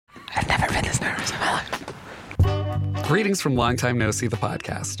Greetings from Long Time No See, the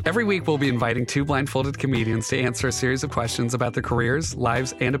podcast. Every week, we'll be inviting two blindfolded comedians to answer a series of questions about their careers,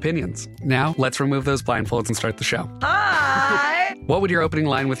 lives, and opinions. Now, let's remove those blindfolds and start the show. Hi! What would your opening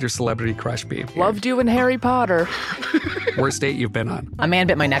line with your celebrity crush be? Loved you in Harry Potter. Worst date you've been on? A man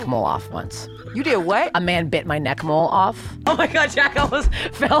bit my neck mole off once. You did what? A man bit my neck mole off. Oh my God, Jack almost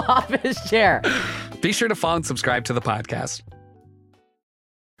fell off his chair. Be sure to follow and subscribe to the podcast.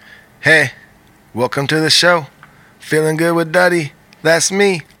 Hey, welcome to the show. Feeling good with Duddy. That's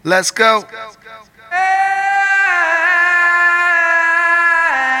me. Let's go.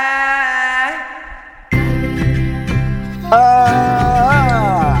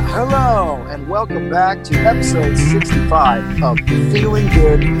 Hello, and welcome back to episode 65 of Feeling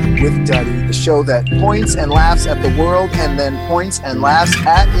Good with Duddy, the show that points and laughs at the world and then points and laughs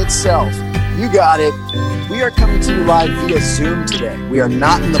at itself. You got it. We are coming to you live via Zoom today. We are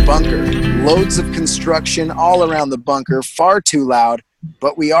not in the bunker. Loads of construction all around the bunker, far too loud,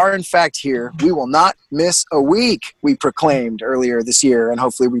 but we are in fact here. We will not miss a week, we proclaimed earlier this year, and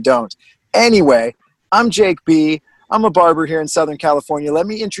hopefully we don't. Anyway, I'm Jake B. I'm a barber here in Southern California. Let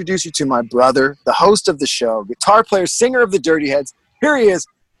me introduce you to my brother, the host of the show, guitar player, singer of the Dirty Heads. Here he is,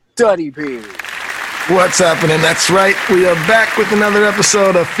 Duddy B. What's happening? That's right. We are back with another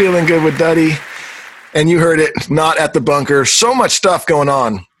episode of Feeling Good with Duddy. And you heard it, not at the bunker. So much stuff going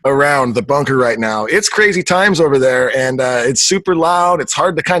on around the bunker right now. It's crazy times over there, and it's super loud. It's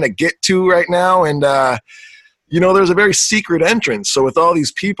hard to kind of get to right now. And, there's a very secret entrance. So with all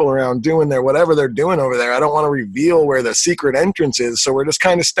these people around doing whatever they're doing over there, I don't want to reveal where the secret entrance is. So we're just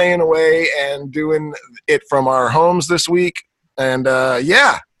kind of staying away and doing it from our homes this week. And,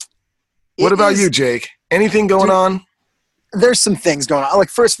 What about you, Jake? Anything going on? There's some things going on. Like,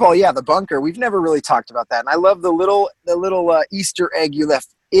 first of all, the bunker. We've never really talked about that. And I love the little Easter egg you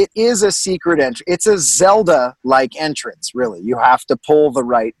left. It is a secret entrance. It's a Zelda-like entrance, really. You have to pull the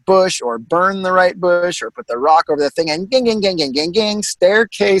right bush or burn the right bush or put the rock over the thing and gang,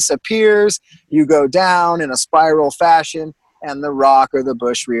 staircase appears. You go down in a spiral fashion and the rock or the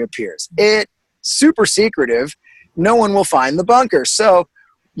bush reappears. It's super secretive. No one will find the bunker. So,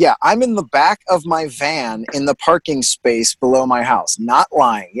 yeah, I'm in the back of my van in the parking space below my house. Not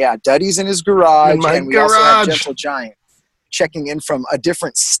lying. Yeah, Duddy's in his garage. And we also have Gentle Giant checking in from a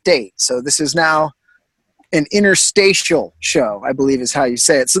different state. So this is now an interstitial show, I believe is how you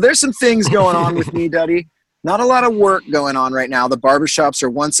say it. So there's some things going on with me, Duddy. Not a lot of work going on right now. The barbershops are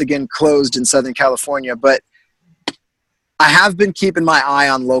once again closed in Southern California, but I have been keeping my eye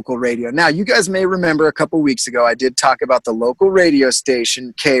on local radio. Now, you guys may remember a couple weeks ago, I did talk about the local radio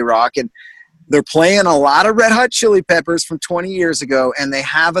station, K-Rock, and they're playing a lot of Red Hot Chili Peppers from 20 years ago, and they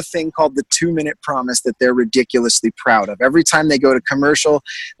have a thing called the 2-minute promise that they're ridiculously proud of. Every time they go to commercial,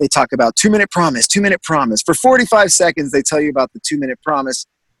 they talk about 2-minute promise, 2-minute promise. For 45 seconds, they tell you about the 2-minute promise.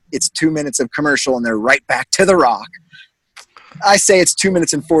 It's 2 minutes of commercial, and they're right back to the rock. I say it's 2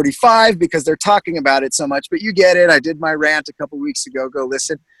 minutes and 45 because they're talking about it so much, but you get it. I did my rant a couple weeks ago. Go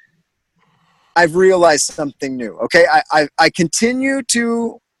listen. I've realized something new, okay? I continue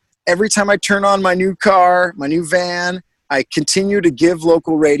to, every time I turn on my new car, my new van, I continue to give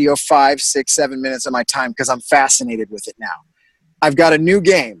local radio 5, 6, 7 minutes of my time because I'm fascinated with it now. I've got a new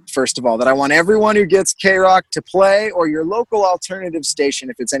game, first of all, that I want everyone who gets K-Rock to play, or your local alternative station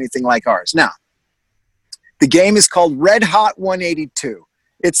if it's anything like ours. Now, the game is called Red Hot 182.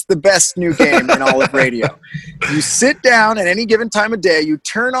 It's the best new game in all of radio. You sit down at any given time of day, you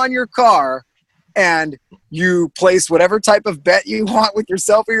turn on your car, and you place whatever type of bet you want with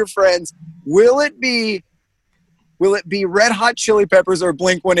yourself or your friends. Will it be Red Hot Chili Peppers or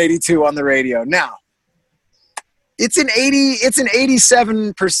Blink-182 on the radio? Now, it's an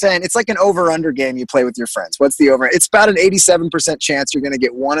 87%. It's like an over-under game you play with your friends. What's the over? It's about an 87% chance you're going to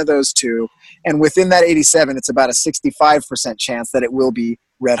get one of those two. And within that 87, it's about a 65% chance that it will be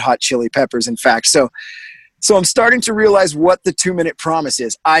Red Hot Chili Peppers, in fact. So I'm starting to realize what the 2-minute promise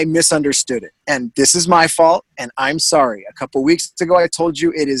is. I misunderstood it. And this is my fault, and I'm sorry. A couple weeks ago, I told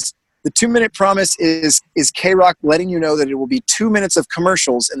you it is the 2-minute promise is K-Rock letting you know that it will be 2 minutes of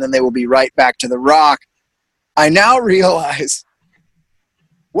commercials, and then they will be right back to the rock. I now realize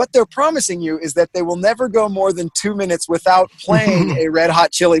what they're promising you is that they will never go more than 2 minutes without playing a Red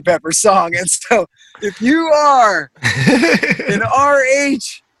Hot Chili Pepper song. And so if you are an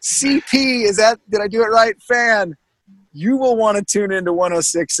RHCP, did I do it right, fan, you will want to tune into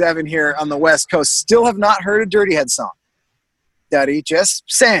 106.7 here on the West Coast. Still have not heard a Dirty Head song. Daddy just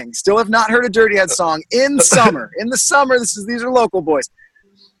sang. Still have not heard a Dirty Head song in summer. In the summer, these are local boys.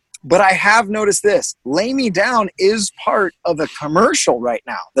 But I have noticed this. Lay Me Down is part of a commercial right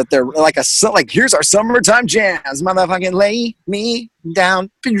now. That they're like here's our summertime jams, motherfucking lay me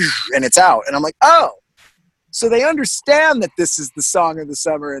down, and it's out. And I'm like, oh, so they understand that this is the song of the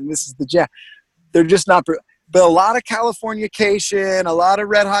summer and this is the jam. They're just not. But a lot of Californication, a lot of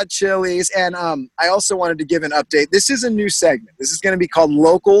Red Hot Chilies, and I also wanted to give an update. This is a new segment. This is going to be called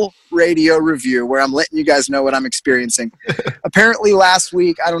Local Radio Review, where I'm letting you guys know what I'm experiencing. Apparently last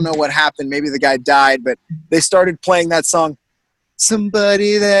week, I don't know what happened. Maybe the guy died, but they started playing that song,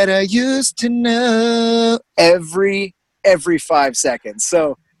 Somebody That I Used to Know, every 5 seconds.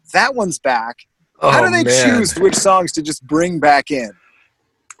 So that one's back. How do they choose which songs to just bring back in?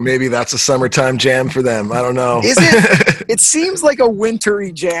 Maybe that's a summertime jam for them. I don't know. Is it? It seems like a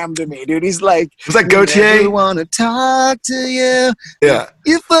wintry jam to me, dude. He's like, was that Gautier? I want to talk to you. Yeah.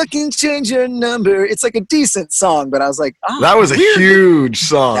 You fucking change your number. It's like a decent song, but I was like, oh, that was a huge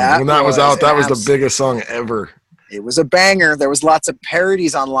song. When that was out, that was the biggest song ever. It was a banger. There was lots of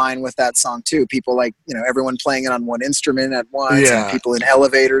parodies online with that song too. People like, everyone playing it on one instrument at once, and people in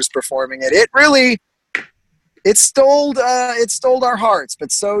elevators performing it. It really... It stole our hearts,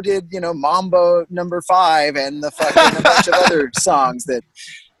 but so did, Mambo No. 5 and the fucking a bunch of other songs that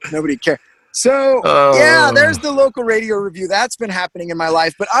nobody cared. So there's the local radio review. That's been happening in my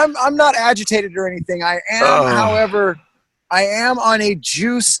life, but I'm not agitated or anything. I am, however, I am on a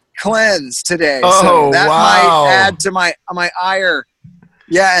juice cleanse today. So that might add to my ire.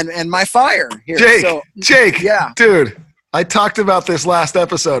 Yeah, and my fire here. Jake, dude, I talked about this last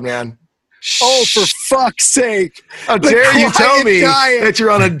episode, man. Oh, for fuck's sake. How dare you tell me that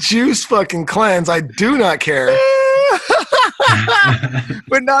you're on a juice fucking cleanse? I do not care.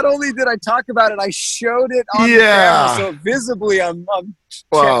 But not only did I talk about it, I showed it on the camera. So visibly, I'm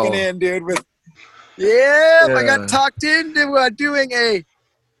checking in, dude. I got talked into doing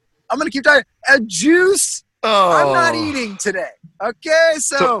I'm going to keep talking, a juice. I'm not eating today. Okay,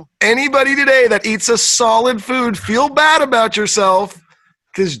 so anybody today that eats a solid food, feel bad about yourself.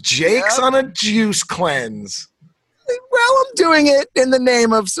 Because Jake's on a juice cleanse. Well, I'm doing it in the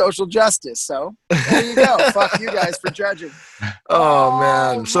name of social justice. So there you go. Fuck you guys for judging. Oh,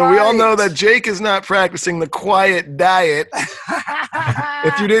 man. So we all know that Jake is not practicing the quiet diet.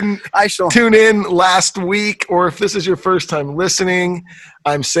 If you didn't tune in last week, or if this is your first time listening,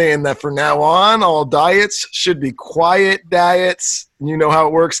 I'm saying that from now on, all diets should be quiet diets. You know how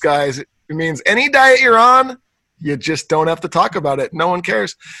it works, guys. It means any diet you're on, you just don't have to talk about it. No one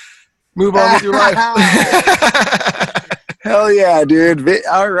cares. Move on with your life. Hell yeah, dude.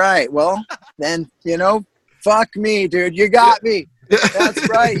 All right. Well, then, fuck me, dude. You got me. That's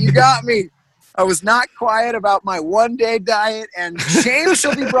right. You got me. I was not quiet about my one-day diet, and shame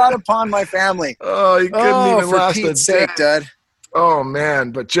shall be brought upon my family. Oh, you couldn't even last for Pete's sake, Dud. Oh, man.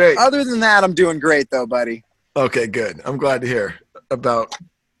 But, Jake. Other than that, I'm doing great, though, buddy. Okay, good. I'm glad to hear about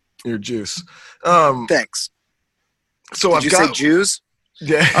your juice. Thanks. So Did you say Jews?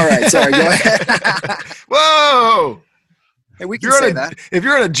 Yeah. All right. Sorry. Go ahead. Whoa. Hey, we can say that. If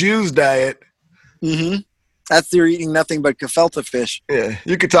you're on a Jews diet. That's you're eating nothing but gefilte fish. Yeah.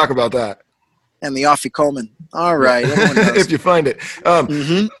 You could talk about that. And the Offie Coleman. All right. If you find it.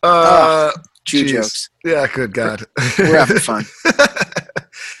 Jew jokes. Yeah. Good God. We're having fun.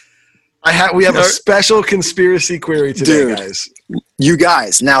 We have a special conspiracy query today, guys. You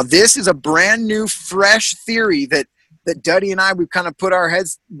guys. Now, this is a brand new, fresh theory that Duddy and I, we've kind of put our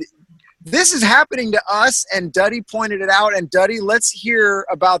heads. This is happening to us, and Duddy pointed it out. And Duddy, let's hear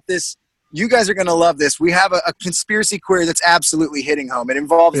about this. You guys are going to love this. We have a conspiracy query that's absolutely hitting home. It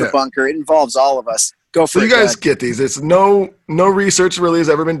involves the bunker. It involves all of us. Go for it. So you guys get these. It's no research really has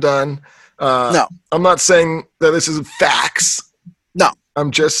ever been done. No. I'm not saying that this is facts. No.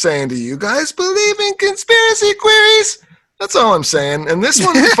 I'm just saying, do you guys believe in conspiracy queries? That's all I'm saying. And this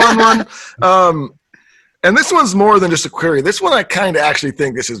one's a fun one. And this one's more than just a query. This one I kind of actually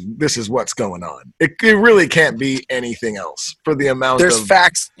think this is what's going on. It really can't be anything else for the amount There's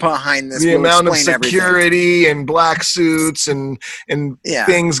facts behind this. The amount of security and black suits and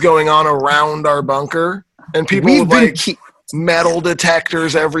things going on around our bunker. And people metal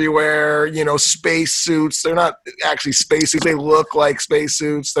detectors everywhere, space suits. They're not actually space suits. They look like space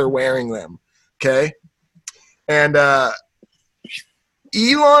suits. They're wearing them. Okay. And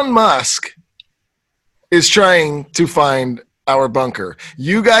Elon Musk is trying to find our bunker.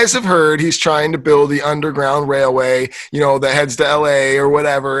 You guys have heard he's trying to build the underground railway, that heads to LA or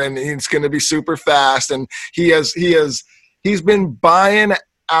whatever, and it's going to be super fast. And he's been buying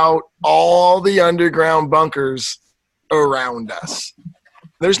out all the underground bunkers around us.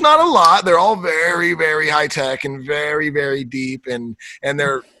 There's not a lot. They're all very, very high tech and very, very deep, and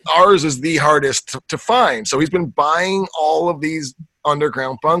ours is the hardest to find. So he's been buying all of these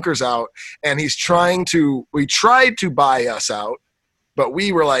underground bunkers out, and we tried to buy us out, but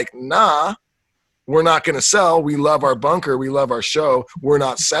we were like, nah, we're not going to sell. We love our bunker. We love our show. We're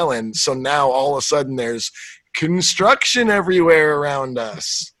not selling. So now all of a sudden there's construction everywhere around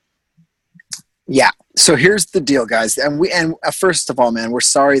us. Yeah. So here's the deal, guys. And first of all, man, we're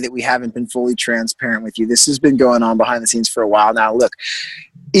sorry that we haven't been fully transparent with you. This has been going on behind the scenes for a while now. Look,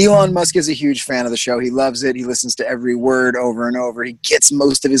 Elon Musk is a huge fan of the show. He loves it. He listens to every word over and over. He gets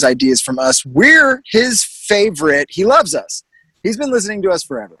most of his ideas from us. We're his favorite. He loves us. He's been listening to us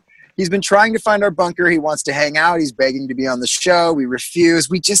forever. He's been trying to find our bunker. He wants to hang out. He's begging to be on the show. We refuse.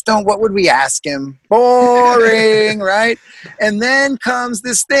 We just don't. What would we ask him? Boring, right? And then comes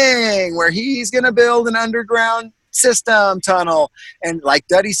this thing where he's going to build an underground system tunnel. And like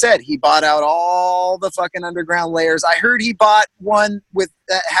Duddy said, he bought out all the fucking underground layers. I heard he bought one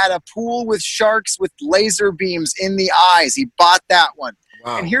that had a pool with sharks with laser beams in the eyes. He bought that one.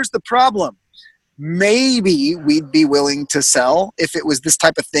 Wow. And here's the problem. Maybe we'd be willing to sell if it was this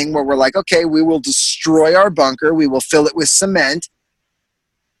type of thing where we're like, okay, we will destroy our bunker. We will fill it with cement.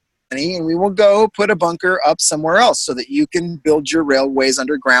 And we will go put a bunker up somewhere else so that you can build your railways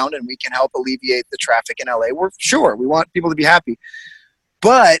underground and we can help alleviate the traffic in LA. We're sure we want people to be happy.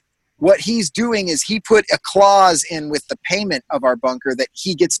 But what he's doing is he put a clause in with the payment of our bunker that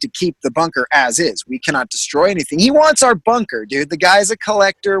he gets to keep the bunker as is. We cannot destroy anything. He wants our bunker, dude. The guy's a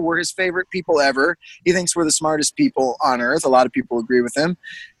collector. We're his favorite people ever. He thinks we're the smartest people on earth. A lot of people agree with him.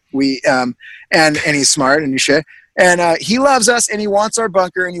 And he's smart and shit. And he loves us and he wants our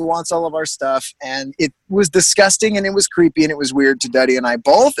bunker and he wants all of our stuff. And it was disgusting and it was creepy and it was weird to Duddy and I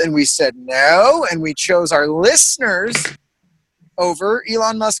both. And we said no. And we chose our listeners over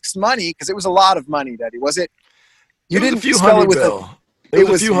Elon Musk's money because it was a lot of money, Duddy. Was it? You didn't spell it with it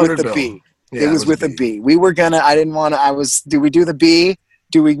was with the B. Yeah, it was with a B. We were gonna. I didn't want to. Do we do the B?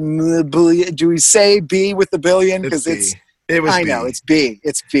 Do we say B with the billion? Because it's. It was. I know it's B.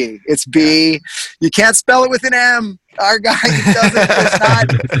 It's B. It's B. You can't spell it with an M. Our guy does it. It's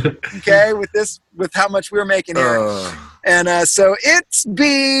not okay with how much we're making here. And so it's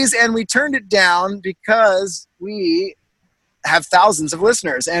B's, and we turned it down because we have thousands of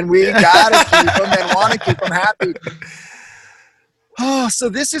listeners and we gotta keep them and want to keep them happy. Oh, so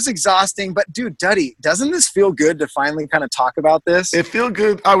this is exhausting, but dude, Duddy, doesn't this feel good to finally kind of talk about this? It feels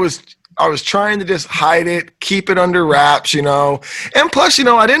good. I was trying to just hide it, keep it under wraps, and plus,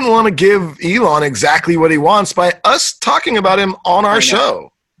 I didn't want to give Elon exactly what he wants by us talking about him on our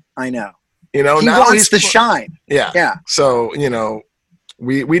show. I know. He now wants to shine. Yeah. So,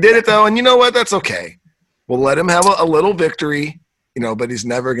 we did it though. And you know what? That's okay. We'll let him have a little victory, but he's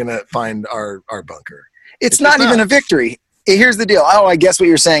never going to find our bunker. It's not even a victory. Here's the deal. Oh, I guess what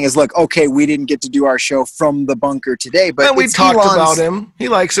you're saying is, look, okay, we didn't get to do our show from the bunker today, but we talked about him. He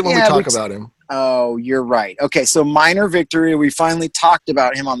likes it when we talk about him. Oh, you're right. Okay, so minor victory. We finally talked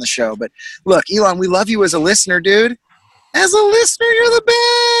about him on the show. But look, Elon, we love you as a listener, dude. As a listener, you're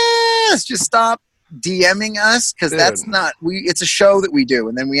the best. Just stop DMing us because that's not – it's a show that we do,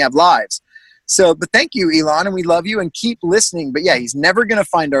 and then we have lives. So, but thank you, Elon, and we love you, and keep listening. But yeah, he's never going to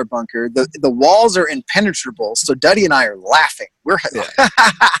find our bunker. The walls are impenetrable, so Duddy and I are laughing.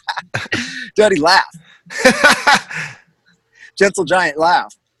 Duddy, laugh. Gentle Giant,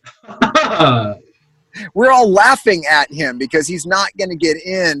 laugh. We're all laughing at him because he's not going to get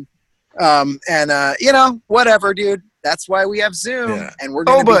in. Whatever, dude. That's why we have Zoom, and we're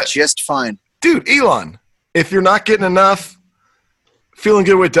going to be just fine. Dude, Elon, if you're not getting enough Feeling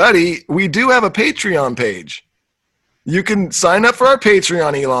Good with Duddy, we do have a Patreon page. You can sign up for our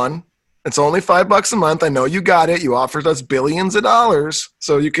Patreon, Elon. It's only $5 a month. I know you got it. You offered us billions of dollars,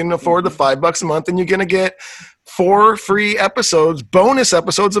 so you can afford the $5 a month, and you're going to get 4 free episodes, bonus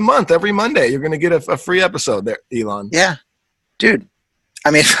episodes a month every Monday. You're going to get a free episode there, Elon. Yeah, dude.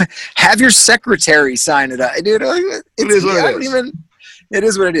 I mean, have your secretary sign it up, dude. It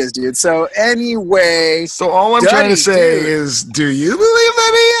is what it is, dude. So anyway, all I'm trying to say is, do you believe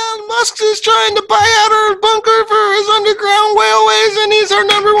that Elon Musk is trying to buy out our bunker for his underground railways, and he's our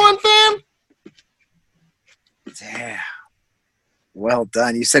 #1 fan? Damn. Well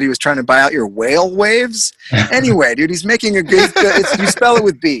done. You said he was trying to buy out your whale waves? Anyway, dude, he's making a good... you spell it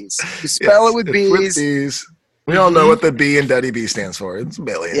with B's. You spell it with B's. With B's. We all know what the B in Duddy B stands for. It's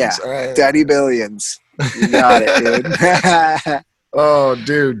billions. Yeah, all right. Duddy Billions. You got it, dude. Oh,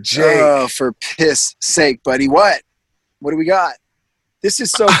 dude, Jake. Oh, for piss sake, buddy. What do we got? This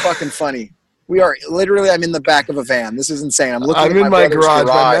is so fucking funny. We are literally. I'm in the back of a van. This is insane. I'm looking. I'm at in my brother's garage,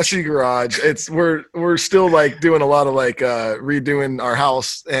 my messy garage. We're still like doing a lot of like redoing our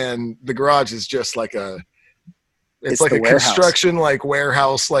house, and the garage is just like it's like a warehouse. construction like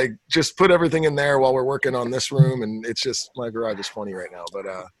warehouse. Like just put everything in there while we're working on this room, and it's just my garage is funny right now, but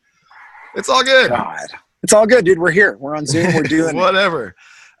it's all good. God, it's all good, dude. We're here. We're on Zoom. We're doing whatever.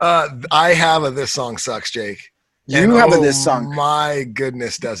 I have a This Song Sucks, Jake. You have a This Song. My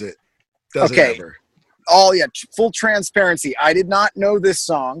goodness, does it? Does Okay. it ever? Full transparency. I did not know this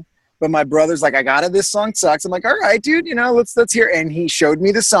song, but my brother's like, I got it. This song sucks. I'm like, all right, dude, let's hear it. And he showed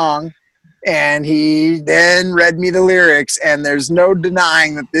me the song, and he then read me the lyrics, and there's no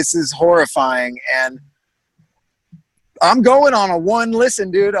denying that this is horrifying. And I'm going on a one-time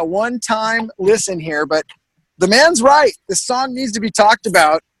listen here, but the man's right. This song needs to be talked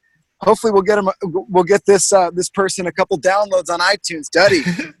about. Hopefully we'll get this person a couple downloads on iTunes. Duddy.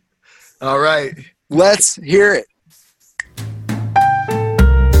 All right. Let's hear it.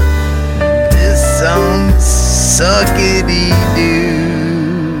 This song suckity-doo.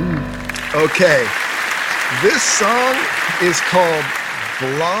 Okay. This song is called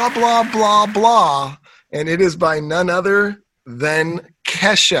Blah, Blah, Blah, Blah, and it is by none other than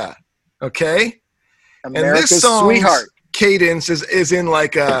Kesha. Okay? America's and this song's sweetheart. cadence is in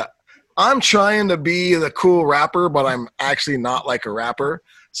like I'm trying to be the cool rapper, but I'm actually not like a rapper.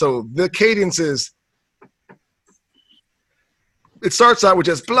 So the cadence is, it starts out with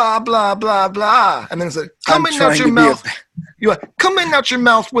just blah, blah, blah, blah. And then it's like, coming out your mouth. You're like, coming out your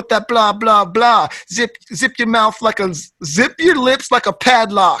mouth with that blah, blah, blah. Zip your mouth zip your lips like a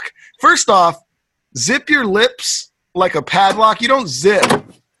padlock. First off, zip your lips like a padlock. You don't zip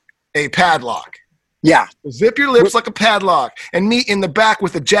a padlock. Yeah. Zip your lips like a padlock and meet in the back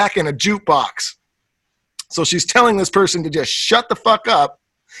with a jack and a jukebox. So she's telling this person to just shut the fuck up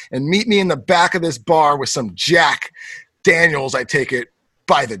and meet me in the back of this bar with some Jack Daniels, I take it,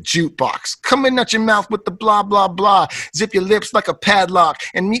 by the jukebox. Come in at your mouth with the blah, blah, blah. Zip your lips like a padlock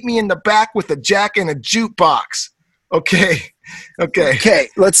and meet me in the back with a Jack and a jukebox. Okay. Okay,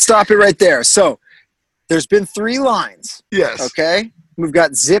 let's stop it right there. So there's been 3 lines. Yes. Okay? We've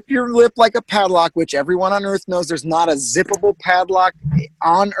got zip your lip like a padlock, which everyone on earth knows there's not a zippable padlock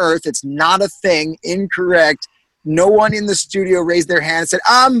on earth. It's not a thing. Incorrect. No one in the studio raised their hand and said,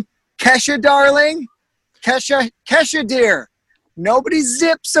 Kesha, darling. Kesha, dear. Nobody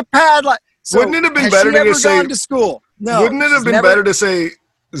zips a padlock. So, wouldn't it have been has better she ever to say, gone to school? No. Wouldn't it have been better to say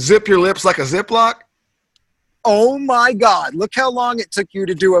zip your lips like a Ziploc? Oh my God. Look how long it took you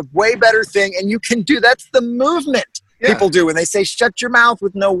to do a way better thing. And you can do, that's the movement people do. When they say shut your mouth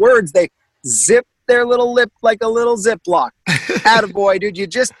with no words, they zip their little lip like a little Ziploc. Attaboy, dude. You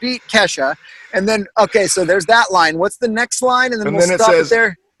just beat Kesha. And then, okay, so there's that line. What's the next line? And then we'll stop it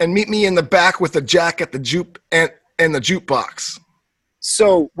there. And meet me in the back with a jack at the and the jukebox.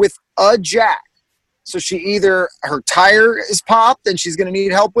 So with a jack. So she either, her tire is popped and she's going to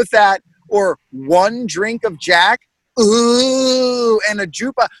need help with that, or one drink of Jack, ooh, and a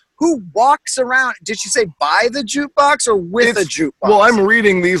jukebox. Who walks around? Did she say by the jukebox or with a jukebox? Well, I'm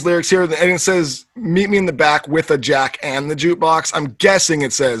reading these lyrics here, and it says, meet me in the back with a Jack and the jukebox. I'm guessing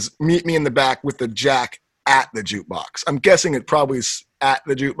it says, meet me in the back with the Jack at the jukebox. I'm guessing it probably is at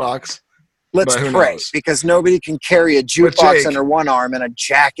the jukebox. Let's pray, because nobody can carry a jukebox under one arm and a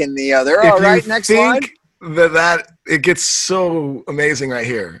Jack in the other. All right, next line. That it gets so amazing right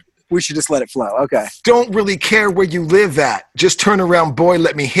here. We should just let it flow. Okay. Don't really care where you live at. Just turn around, boy,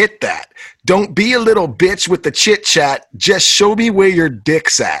 let me hit that. Don't be a little bitch with the chit chat. Just show me where your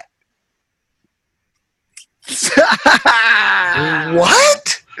dick's at.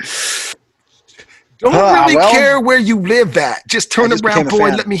 What? Don't really care where you live at. Just turn around,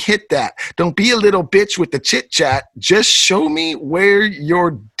 boy, let me hit that. Don't be a little bitch with the chit chat. Just show me where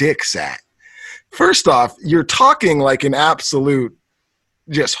your dick's at. First off, you're talking like an absolute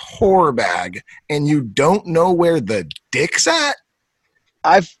just horror bag, and you don't know where the dick's at?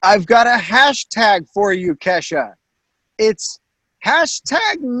 I've got a hashtag for you, Kesha. It's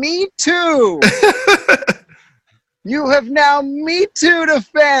hashtag me too. You have now me too to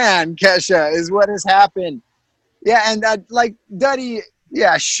fan, Kesha, is what has happened. Yeah, and like Duddy,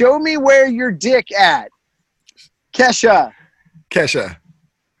 yeah, show me where your dick at. Kesha.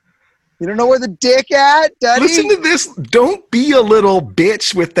 You don't know where the dick at, Duddy? Listen to this. Don't be a little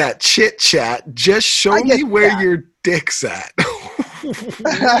bitch with that chit chat. Just show me where your dick's at.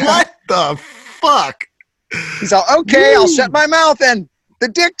 What the fuck? He's all, okay, I'll shut my mouth and the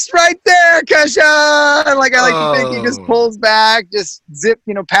dick's right there, Kesha. And like I like to think he just pulls back, just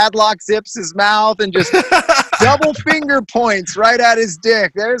padlock zips his mouth and just double finger points right at his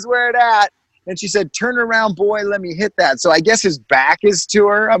dick. There's where it at. And she said, turn around, boy, let me hit that. So I guess his back is to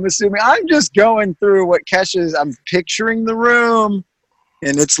her, I'm assuming. I'm just going through what Kesha's, I'm picturing the room,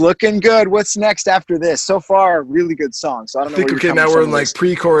 and it's looking good. What's next after this? So far, really good song. So I don't know. Okay, now we're in like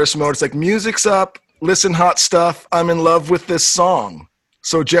pre-chorus mode. It's like music's up, listen hot stuff, I'm in love with this song.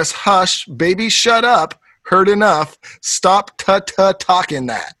 So just hush, baby, shut up, heard enough, stop talking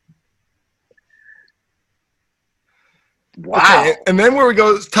that. Wow. Okay, and then where we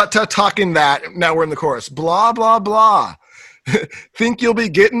go, talking that, now we're in the chorus. Blah, blah, blah. Think you'll be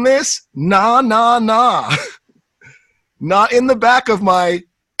getting this? Nah. Not in the back of my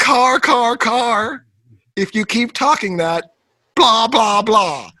car. If you keep talking that, blah, blah,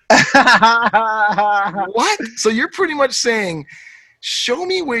 blah. What? So you're pretty much saying, show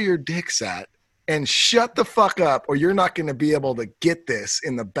me where your dick's at and shut the fuck up, or you're not going to be able to get this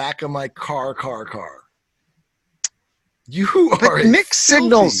in the back of my car. You are mixed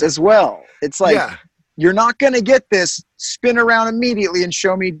signals as well. It's like, you're not going to get this. Spin around immediately and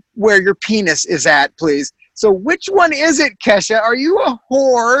show me where your penis is at, please. So which one is it, Kesha? Are you a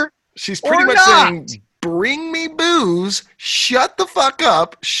whore? She's pretty much saying, bring me booze, shut the fuck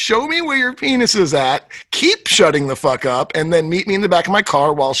up, show me where your penis is at, keep shutting the fuck up, and then meet me in the back of my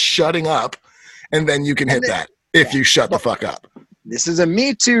car while shutting up, and then you can hit that if you shut the fuck up. This is a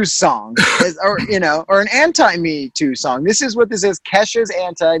Me Too song, or an anti-Me Too song. This is what this is. Kesha's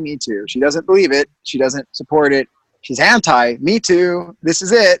anti-Me Too. She doesn't believe it. She doesn't support it. She's anti-Me Too. This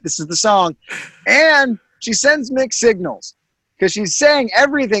is it. This is the song. And she sends mixed signals because she's saying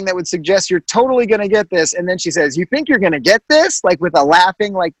everything that would suggest you're totally going to get this. And then she says, you think you're going to get this? Like with a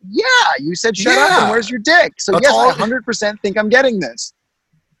laughing, like, yeah, you said shut up and where's your dick? So yes, I 100% think I'm getting this.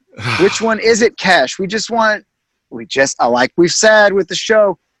 Which one is it, Kesh? Like we've said with the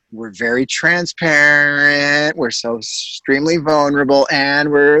show, we're very transparent. We're so extremely vulnerable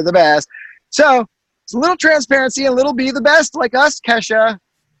and we're the best. So it's a little transparency and a little be the best like us, Kesha.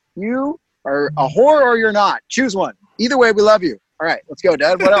 You are a whore or you're not. Choose one. Either way, we love you. All right, let's go,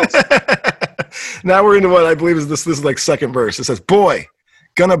 Dad. What else? Now we're into what I believe is this is like second verse. It says, boy,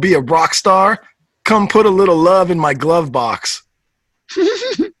 gonna be a rock star? Come put a little love in my glove box.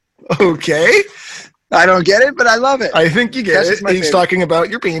 Okay. I don't get it, but I love it. I think you get it. He's talking about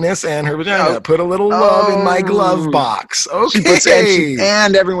your penis and her vagina. Put a little love in my glove box. Okay.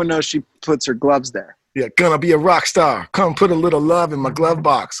 And everyone knows she puts her gloves there. Yeah, gonna be a rock star. Come put a little love in my glove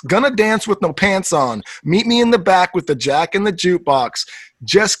box. Gonna dance with no pants on. Meet me in the back with the jack and the jukebox.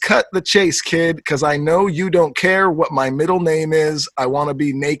 Just cut the chase, kid, because I know you don't care what my middle name is. I want to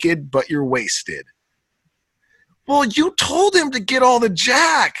be naked, but you're wasted. Well, you told him to get all the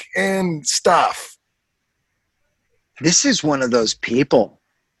jack and stuff. This is one of those people.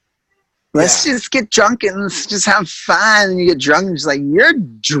 Let's just get drunk and let's just have fun. And you get drunk and just like, you're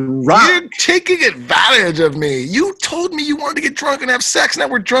drunk. You're taking advantage of me. You told me you wanted to get drunk and have sex. Now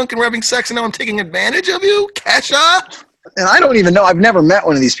we're drunk and we're having sex and now I'm taking advantage of you, Kesha? And I don't even know. I've never met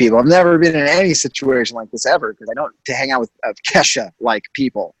one of these people. I've never been in any situation like this ever because I don't hang out with Kesha-like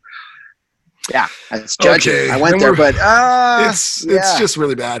people. Yeah, it's judging. Okay. I went there, but it's just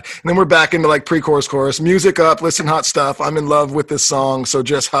really bad. And then we're back into like pre-chorus, chorus. Music up, listen hot stuff. I'm in love with this song, so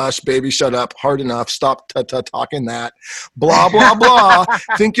just hush, baby, shut up. Hard enough. Stop talking that. Blah, blah, blah.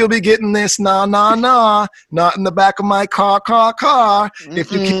 Think you'll be getting this? Nah. Not in the back of my car.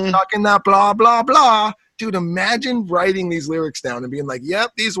 If you keep talking that blah, blah, blah. Dude, imagine writing these lyrics down and being like, yep,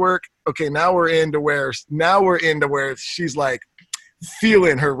 these work. Okay, now we're into where she's like,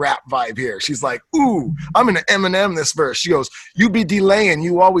 feeling her rap vibe here. She's like, ooh, I'm in an Eminem this verse. She goes, you be delaying,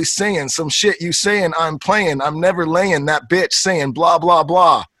 you always saying some shit you saying I'm playing. I'm never laying that bitch saying blah, blah,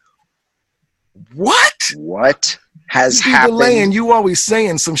 blah. What has you be happened? Delaying, you always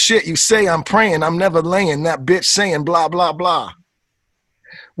saying some shit you say I'm praying. I'm never laying that bitch saying blah, blah, blah.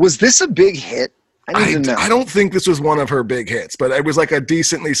 Was this a big hit? I don't think this was one of her big hits, but it was like a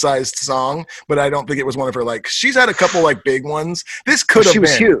decently sized song, but I don't think it was one of her, like, she's had a couple like big ones. This could have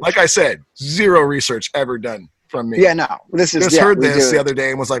been, huge. Like I said, zero research ever done from me. Yeah, no. Just heard this the other day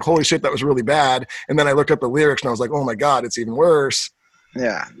and was like, holy shit, that was really bad. And then I looked up the lyrics and I was like, oh my God, it's even worse.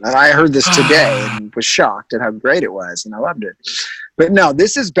 Yeah, and I heard this today and was shocked at how great it was, and I loved it. But no,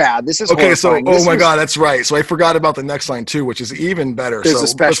 this is bad. This is okay. Horrifying. So, my God, that's right. So I forgot about the next line too, which is even better. There's a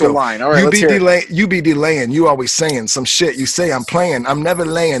special line. All right, you be delaying. You always saying some shit. You say I'm playing. I'm never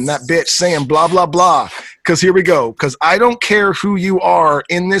laying that bitch saying blah blah blah. Because here we go. Because I don't care who you are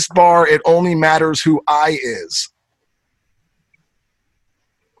in this bar. It only matters who I is.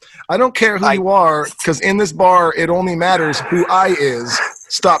 I don't care who you are, because in this bar, it only matters who I is.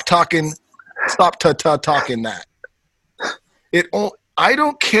 Stop talking. Stop talking that. I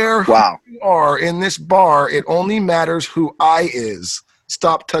don't care who Wow. you are in this bar. It only matters who I is.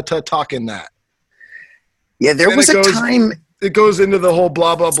 Stop talking that. Yeah, there And was it a goes- time. It goes into the whole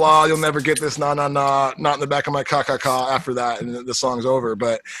blah, blah, blah. You'll never get this, nah, nah, nah. Not in the back of my ka, ka, ka after that. And the song's over.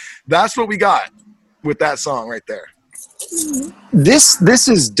 But that's what we got with that song right there. This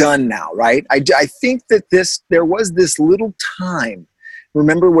is done now, right? I think that there was this little time,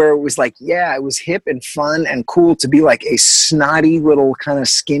 remember, where it was like, yeah, it was hip and fun and cool to be like a snotty little kind of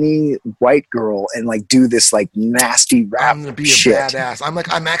skinny white girl and like do this like nasty rap I'm going to be shit. a badass.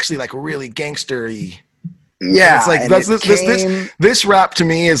 I'm actually like really gangster-y. Yeah, It's like and that's it this came- this rap to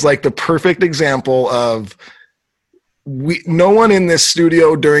me is like the perfect example of no one in this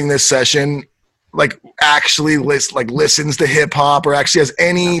studio during this session like actually listens to hip hop or actually has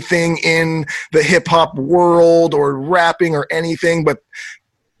anything in the hip hop world or rapping or anything, but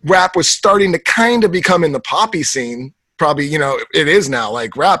rap was starting to kind of become in the poppy scene. Probably, you know, it is now.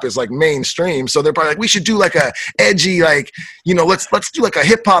 Like rap is like mainstream, so they're probably like, we should do like a edgy, like, you know, let's do like a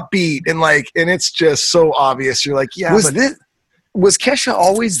hip hop beat, and it's just so obvious. You're like, yeah, was Kesha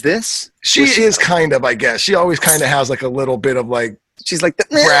always this? she is kind of, I guess. She always kind of has like a little bit of like She's like the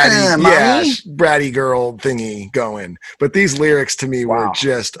bratty girl thingy going. But these lyrics to me were Wow.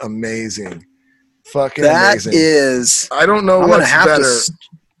 just amazing, fucking That amazing. is. I don't know I'm gonna what's have better. to.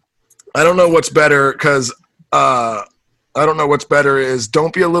 I don't know what's better because I don't know what's better is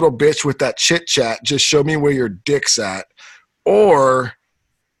don't be a little bitch with that chit chat. Just show me where your dick's at. Or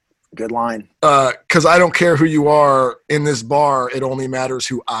Good line. because I don't care who you are in this bar. It only matters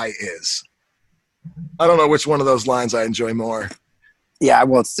who I is. I don't know which one of those lines I enjoy more. Yeah,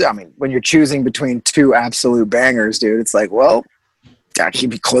 well, when you're choosing between two absolute bangers, dude, it's like, well,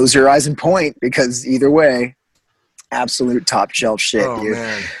 actually close your eyes and point because either way, absolute top shelf shit, Oh, dude.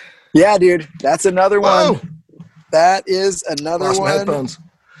 man. Yeah, dude, that's another Whoa! one. That is another Lost my one headphones.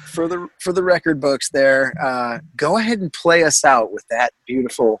 for the record books there. Go ahead and play us out with that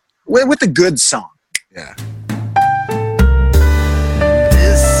beautiful, with a good song. Yeah.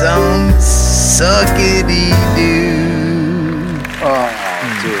 This song suckity doo.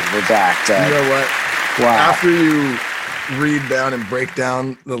 Oh, dude, we're back, You Doug. know what? Wow. After you read down and break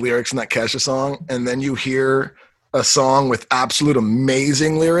down the lyrics in that Kesha song, and then you hear a song with absolute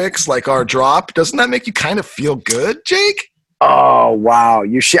amazing lyrics like our drop, doesn't that make you kind of feel good, Jake? Oh, wow.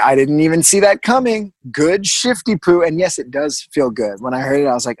 I didn't even see that coming. Good shifty poo. And yes, it does feel good. When I heard it,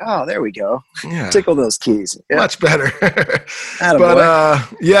 I was like, oh, there we go. Yeah. Tickle those keys. Yeah. Much better. Attaboy. But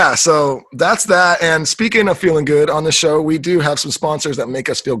yeah, so that's that. And speaking of feeling good on the show, we do have some sponsors that make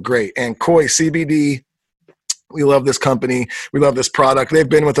us feel great. And Koi CBD, we love this company. We love this product. They've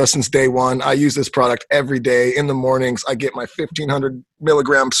been with us since day one. I use this product every day in the mornings. I get my 1,500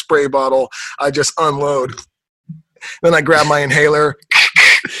 milligram spray bottle. I just unload. Then I grab my inhaler.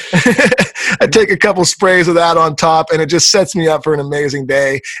 I take a couple sprays of that on top, and it just sets me up for an amazing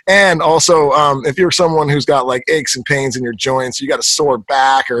day. And also, if you're someone who's got like aches and pains in your joints, you got a sore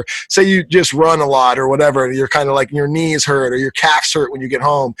back, or say you just run a lot or whatever, and you're kind of like your knees hurt or your calves hurt when you get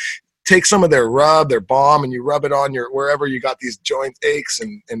home, take some of their balm, and you rub it on wherever you got these joint aches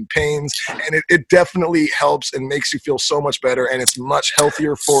and pains. And it definitely helps and makes you feel so much better. And it's much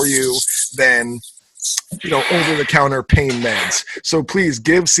healthier for you than, over-the-counter pain meds. So please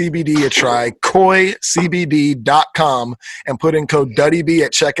give CBD a try. KoiCBD.com and put in code DuddyB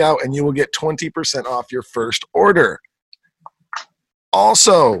at checkout, and you will get 20% off your first order.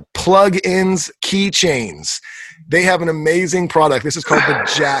 Also, Plug-ins Keychains. They have an amazing product. This is called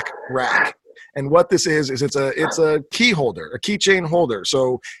the Jack Rack. And what this is it's a key holder, a keychain holder.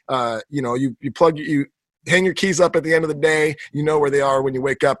 So, you hang your keys up at the end of the day. You know where they are when you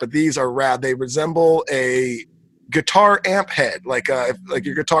wake up. But these are rad. They resemble a guitar amp head, like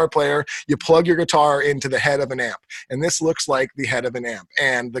your guitar player. You plug your guitar into the head of an amp, and this looks like the head of an amp.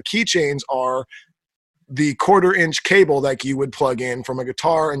 And the keychains are the 1/4-inch cable that you would plug in from a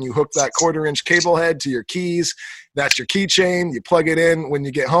guitar, and you hook that 1/4-inch cable head to your keys. That's your keychain. You plug it in when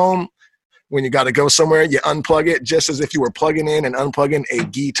you get home. When you got to go somewhere, you unplug it just as if you were plugging in and unplugging a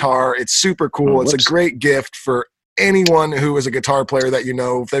guitar. It's super cool. It's a great gift for anyone who is a guitar player that you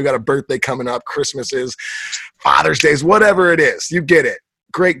know. If they've got a birthday coming up, Christmases, Father's Days, whatever it is, you get it.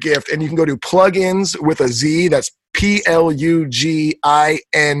 Great gift. And you can go to Plugins with a Z. That's PLUGINZ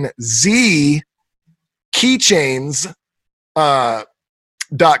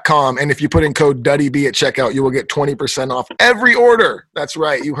keychains.com. And if you put in code DuddyB at checkout, you will get 20% off every order. That's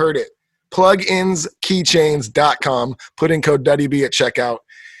right. You heard it. Pluginskeychains.com. Put in code DuddyB at checkout.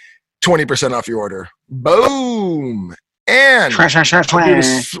 20% off your order. Boom. And I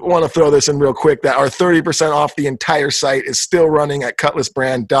just want to throw this in real quick that our 30% off the entire site is still running at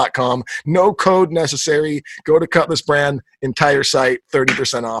cutlassbrand.com. No code necessary. Go to Cutlass Brand, entire site,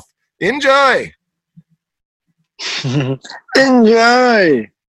 30% off. Enjoy. Enjoy.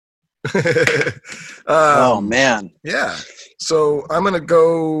 Oh, man. Yeah. So I'm going to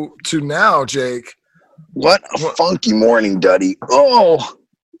go to now, Jake. What a funky morning, Duddy. Oh,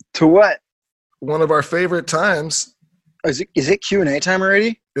 to what? One of our favorite times. Is it Q&A time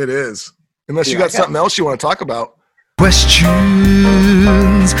already? It is. Unless you got something else you want to talk about. Questions.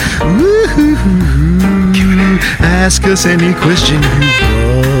 Woo-hoo-hoo-hoo. Ask us any question you want.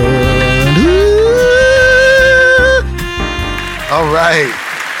 All right.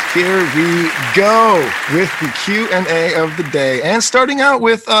 Here we go with the Q&A of the day. And starting out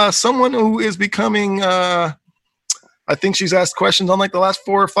with someone who is becoming, I think she's asked questions on like the last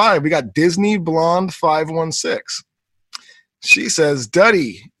 4 or 5. We got Disney Blonde 516. She says,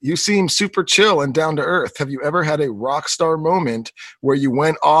 Duddy, you seem super chill and down to earth. Have you ever had a rock star moment where you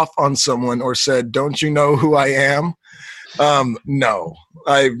went off on someone or said, don't you know who I am? No,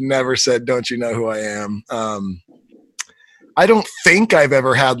 I've never said, don't you know who I am? I don't think I've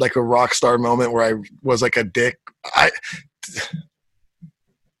ever had like a rock star moment where I was like a dick.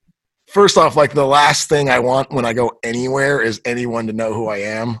 First off, like the last thing I want when I go anywhere is anyone to know who I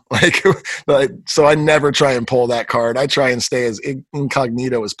am. So I never try and pull that card. I try and stay as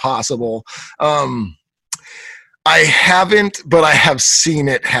incognito as possible. I haven't, but I have seen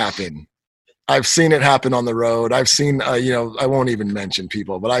it happen. I've seen it happen on the road. I've seen, I won't even mention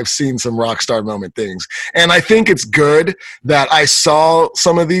people, but I've seen some rock star moment things. And I think it's good that I saw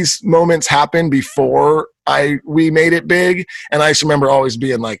some of these moments happen before we made it big. And I just remember always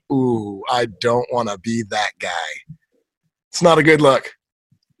being like, ooh, I don't want to be that guy. It's not a good look.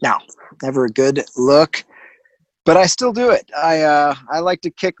 No, never a good look. But I still do it. I like to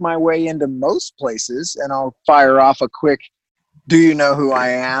kick my way into most places, and I'll fire off a quick, do you know who I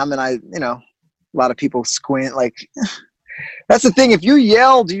am? And a lot of people squint like, that's the thing. If you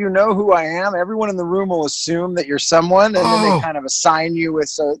yell, do you know who I am? Everyone in the room will assume that you're someone, and then they kind of assign you with,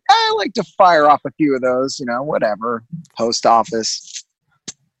 so I like to fire off a few of those, whatever. Post office,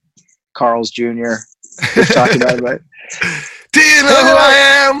 Carl's Jr. Talking about it. Do you know who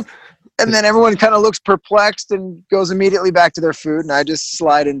I am? And then everyone kind of looks perplexed and goes immediately back to their food, and I just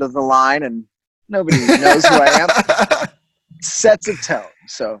slide into the line, and nobody knows who I am. Sets a tone.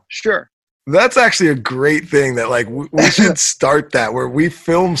 So, sure. That's actually a great thing that like we should start that where we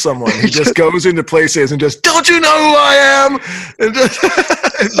film someone who just goes into places and just, don't you know who I am? And just,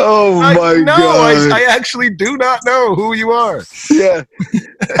 God. I actually do not know who you are. Yeah.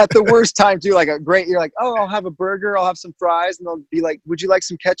 At the worst time too, like you're like, oh, I'll have a burger, I'll have some fries, and they'll be like, would you like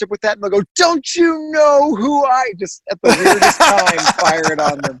some ketchup with that? And they'll go, don't you know who I, just at the weirdest time, fire it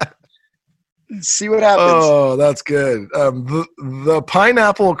on them. See what happens. Oh, that's good. The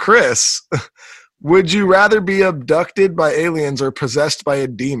Pineapple Chris. Would you rather be abducted by aliens or possessed by a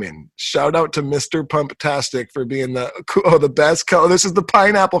demon? Shout out to Mr. Pumptastic for being the best. This is the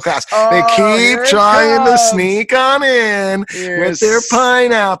Pineapple Cast. They keep trying to sneak on in with their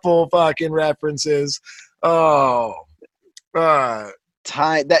pineapple fucking references. Oh.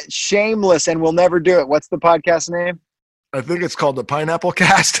 That shameless, and we'll never do it. What's the podcast name? I think it's called the Pineapple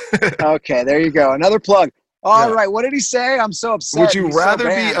Cast. Okay, there you go. Another plug. All right, what did he say? I'm so upset. Would you rather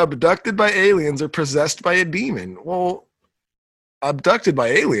be abducted by aliens or possessed by a demon? Well, abducted by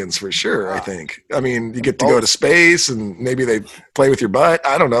aliens for sure, I think. I mean, you get to go to space and maybe they play with your butt.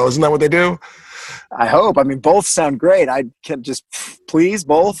 I don't know. Isn't that what they do? I hope. I mean, both sound great. I can just please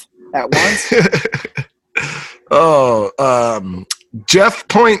both at once. Jeff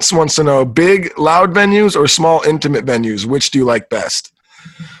Points wants to know, big, loud venues or small, intimate venues? Which do you like best?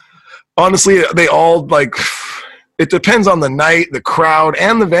 Honestly, they all, like, it depends on the night, the crowd,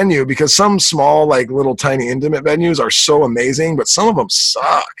 and the venue, because some small, like, little tiny intimate venues are so amazing, but some of them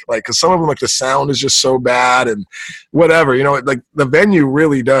suck. Like, because some of them, like, the sound is just so bad and whatever. Like, the venue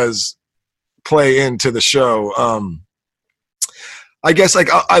really does play into the show. I guess, like,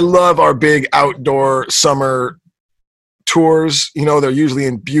 I love our big outdoor summer tours. They're usually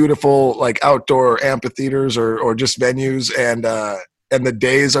in beautiful like outdoor amphitheaters or just venues, and the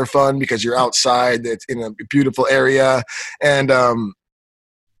days are fun because you're outside, it's in a beautiful area, and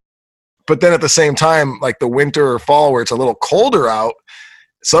but then at the same time, like the winter or fall where it's a little colder out,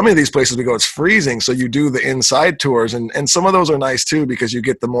 some of these places we go, it's freezing, so you do the inside tours, and some of those are nice too because you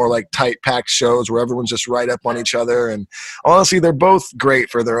get the more like tight packed shows where everyone's just right up on each other, and honestly they're both great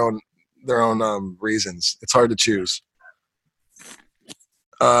for their own reasons. It's hard to choose.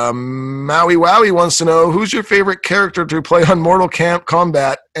 Maui Wowie wants to know, who's your favorite character to play on Mortal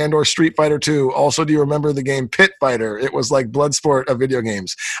Kombat and or Street Fighter 2? Also, do you remember the game Pit Fighter? It was like Bloodsport of video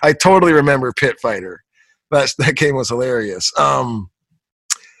games. I totally remember Pit Fighter. That game was hilarious. I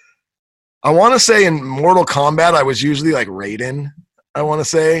want to say in Mortal Kombat, I was usually like Raiden, I want to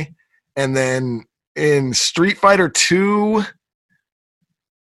say. And then in Street Fighter 2,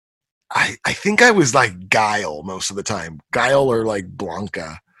 I think I was like Guile most of the time. Guile or like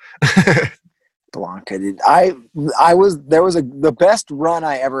Blanca. Blanca did. The best run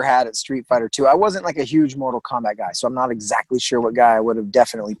I ever had at Street Fighter 2. I wasn't like a huge Mortal Kombat guy, so I'm not exactly sure what guy I would have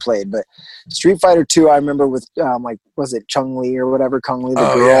definitely played. But Street Fighter 2, I remember with was it Chun-Li or whatever, Kung Li, the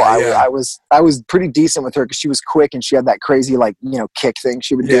girl. Yeah. I was pretty decent with her because she was quick and she had that crazy kick thing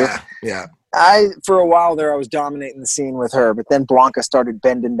she would do. Yeah. For a while there, I was dominating the scene with her, but then Blanca started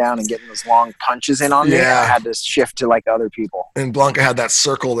bending down and getting those long punches in on me. Yeah. I had to shift to like other people. And Blanca had that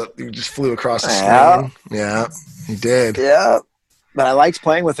circle that you just flew across the screen. Yeah, he did. Yeah, but I liked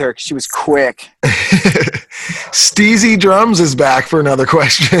playing with her because she was quick. Steezy Drums is back for another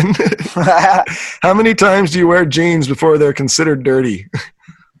question. How many times do you wear jeans before they're considered dirty?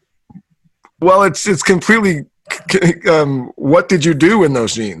 Well, it's completely. What did you do in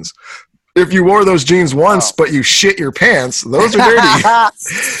those jeans? If you wore those jeans once, but you shit your pants, those are dirty.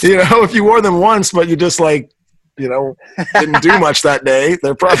 If you wore them once, but you just didn't do much that day,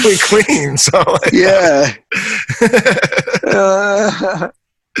 they're probably clean. So yeah.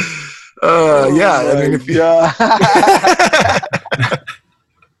 I mean, if you.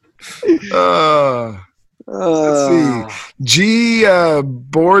 Let's see.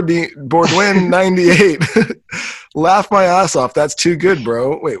 Boardwin 98. Laugh my ass off. That's too good,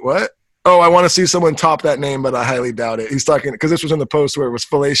 bro. Wait, what? Oh, I want to see someone top that name, but I highly doubt it. He's talking because this was in the post where it was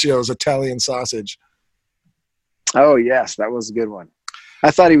Fellacio's Italian sausage. Oh, yes, that was a good one.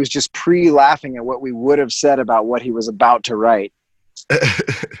 I thought he was just pre-laughing at what we would have said about what he was about to write.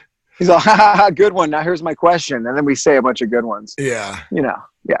 He's all, good one. Now here's my question. And then we say a bunch of good ones. Yeah.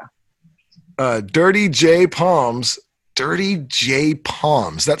 Yeah. Dirty J Palms. Dirty J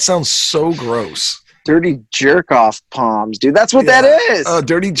Palms. That sounds so gross. Dirty jerk-off palms, dude. That's what that is. Oh,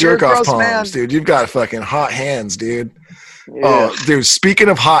 dirty jerk-off palms, man. dude. You've got fucking hot hands, dude. Yeah. Oh, dude, speaking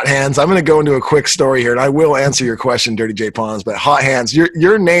of hot hands, I'm going to go into a quick story here, and I will answer your question, Dirty J Palms, but hot hands,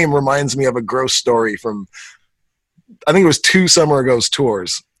 your name reminds me of a gross story from, I think it was 2 summer ago's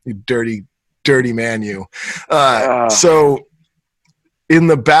tours. You dirty man, you. So in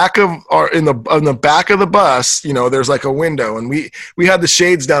the back of the back of the bus, there's like a window, and we had the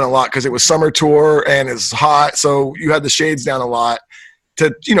shades down a lot because it was summer tour and it's hot. So you had the shades down a lot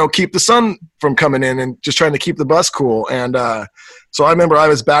to, keep the sun from coming in and just trying to keep the bus cool. And so I remember I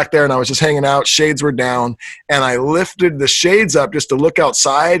was back there and I was just hanging out, shades were down, and I lifted the shades up just to look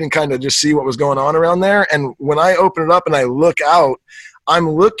outside and kind of just see what was going on around there. And when I open it up and I look out, I'm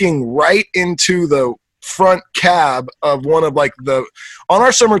looking right into the front cab of one of on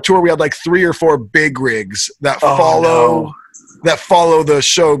our summer tour, we had like 3 or 4 big rigs that follow the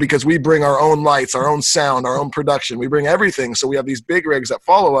show because we bring our own lights, our own sound, our own production. We bring everything. So we have these big rigs that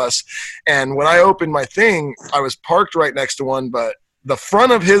follow us. And when I opened my thing, I was parked right next to one, but the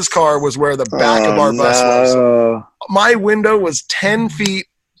front of his car was where the back of our bus was. My window was 10 feet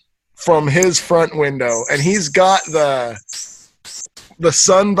from his front window, and he's got the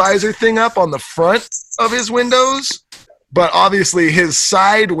sun visor thing up on the front of his windows, but obviously his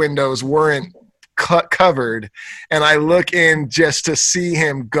side windows weren't covered. And I look in just to see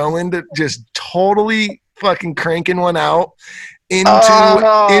him going to just totally fucking cranking one out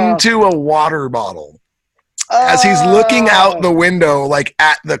into a water bottle as he's looking out the window, like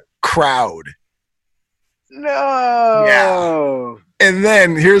at the crowd. No. Yeah. And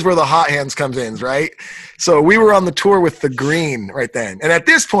then here's where the hot hands comes in, right? So we were on the tour with the Green right then. And at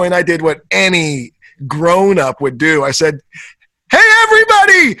this point, I did what any grown-up would do. I said, hey,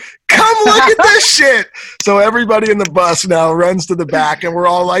 everybody, come look at this shit. So everybody in the bus now runs to the back, and we're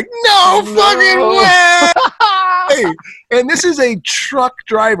all like, no fucking way. Hey, and this is a truck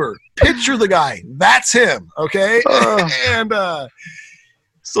driver. Picture the guy. That's him, okay? And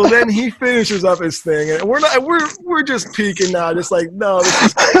so then he finishes up his thing, and we're just peeking now, just like, no, this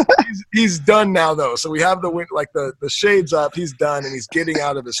is he's done now though. So we have the shades up, he's done, and he's getting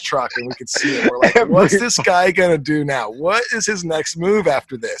out of his truck, and we could see it. We're like, what's this guy gonna do now? What is his next move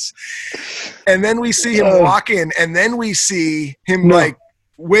after this? And then we see him walk in, and then we see him like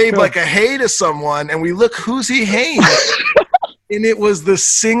wave like a hey to someone, and we look, who's he heying? And it was the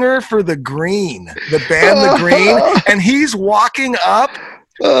singer for the Green, the band The Green, and he's walking up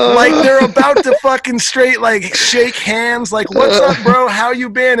Like they're about to fucking shake hands. Like, what's up, bro? How you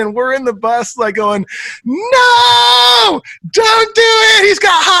been? And we're in the bus like going, no, don't do it. He's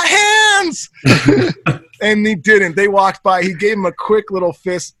got hot hands. And he didn't. They walked by. He gave him a quick little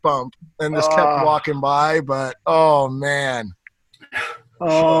fist bump and just kept walking by. But, oh, man.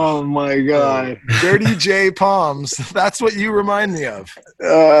 Oh, my God. Dirty J Palms. That's what you remind me of.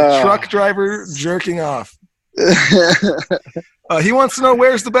 Truck driver jerking off. He wants to know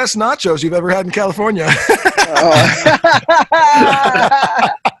where's the best nachos you've ever had in California.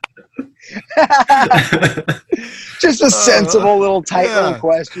 Just a sensible little tight little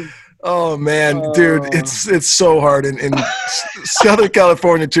question. Oh man, dude, it's so hard in Southern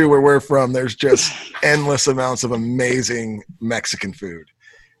California too, where we're from. There's just endless amounts of amazing Mexican food,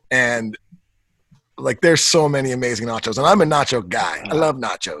 and like there's so many amazing nachos. And I'm a nacho guy. I love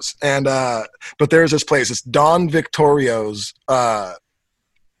nachos. And but there's this place. It's Don Victorio's.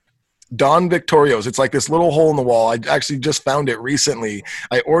 Don Victorio's. It's like this little hole in the wall. I actually just found it recently.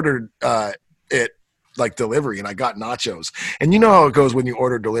 I ordered it like delivery and I got nachos. And you know how it goes when you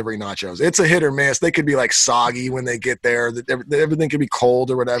order delivery nachos. It's a hit or miss. They could be like soggy when they get there. Everything could be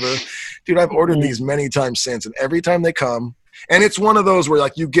cold or whatever. Dude, I've ordered these many times since, and every time they come, and it's one of those where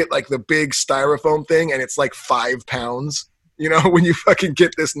like you get like the big styrofoam thing and it's like 5 pounds. You know, when you fucking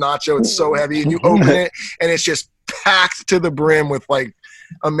get this nacho, it's so heavy, and you open it and it's just packed to the brim with like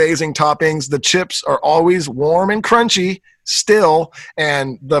amazing toppings. The chips are always warm and crunchy still,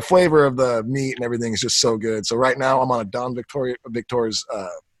 and the flavor of the meat and everything is just so good. So right now I'm on a Don Victor's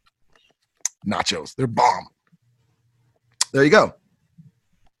nachos. They're bomb. There you go.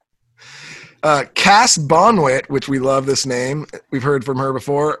 Cass Bonwit, which we love this name. We've heard from her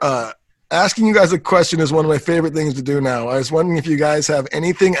before. Asking you guys a question is one of my favorite things to do now. I was wondering if you guys have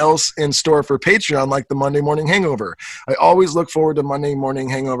anything else in store for Patreon, like the Monday Morning Hangover. I always look forward to Monday Morning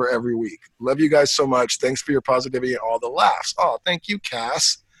Hangover every week. Love you guys so much. Thanks for your positivity and all the laughs. Oh, thank you,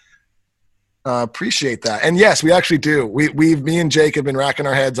 Cass. Appreciate that. And yes, we actually do. Me and Jake have been racking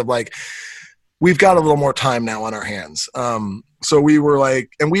our heads of like, we've got a little more time now on our hands. So we were like,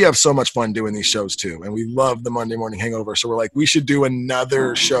 and we have so much fun doing these shows too. And we love the Monday Morning Hangover. So we're like, we should do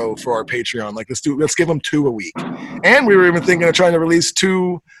another show for our Patreon. Like let's give them 2 a week. And we were even thinking of trying to release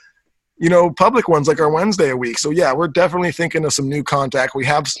 2, public ones like our Wednesday a week. So yeah, we're definitely thinking of some new contact. We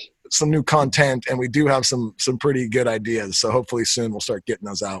have some new content and we do have some pretty good ideas. So hopefully soon we'll start getting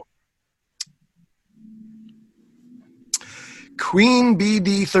those out. Queen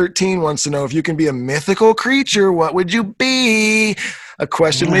BD13 wants to know if you can be a mythical creature, what would you be? A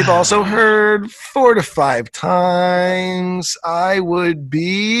question we've also heard 4 to 5 times. I would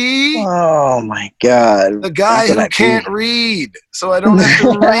be... Oh, my God. The guy who can't read, so I don't have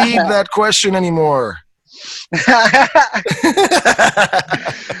to read that question anymore.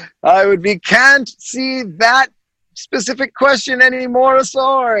 I would be can't see that specific question anymore,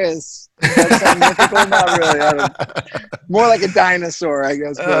 Saurus. That's mythical, not really. More like a dinosaur, I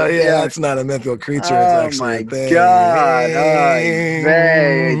guess. Yeah, it's not a mythical creature. It's actually a thing. God.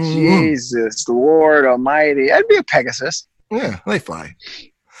 Jesus, Lord Almighty. I'd be a Pegasus. Yeah, they fly.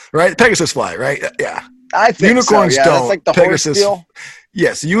 Right? Pegasus fly, right? Yeah. I think unicorns so, yeah. don't. That's like the Pegasus, horse deal.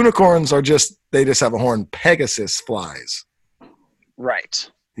 Yes, unicorns are they just have a horn. Pegasus flies. Right.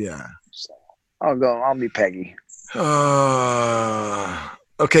 Yeah. So I'll be Peggy.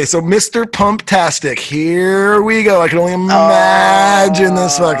 Okay, so Mr. Pumptastic, here we go. I can only imagine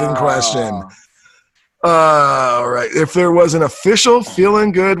this fucking question. All right. If there was an official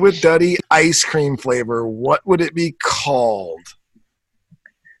Feeling Good with Duddy ice cream flavor, what would it be called?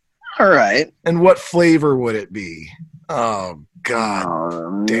 All right. And what flavor would it be? Oh,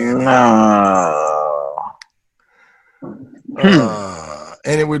 God damn.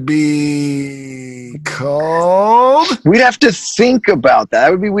 And it would be called... We'd have to think about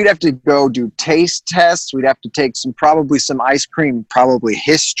that. We'd have to go do taste tests. We'd have to take some ice cream,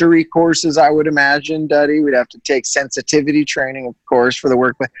 history courses, I would imagine, Duddy. We'd have to take sensitivity training, of course, for the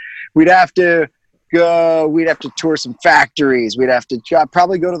workplace. We'd have to tour some factories. We'd have to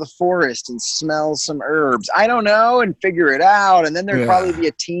probably go to the forest and smell some herbs. I don't know, and figure it out. And then there'd probably be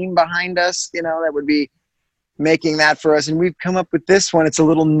a team behind us, that would be making that for us. And we've come up with this one. It's a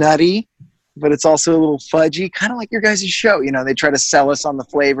little nutty, but it's also a little fudgy, kind of like your guys' show. They try to sell us on the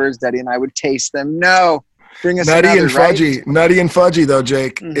flavors. Daddy and I would taste them. No, bring us nutty another, and fudgy. Right? Nutty and fudgy, though,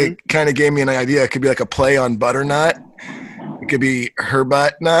 Jake. Mm-hmm. It kind of gave me an idea. It could be like a play on butternut. It could be her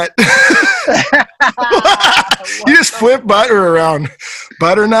butt nut. You just flip butter around.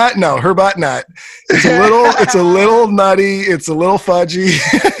 Butternut? No, her butt nut. It's a little nutty. It's a little fudgy.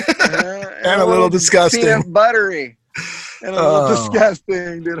 And a little disgusting. Peanut buttery. And it was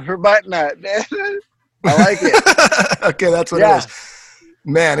disgusting, dude. Her butt nut. I like it. Okay, that's what Yeah. it is.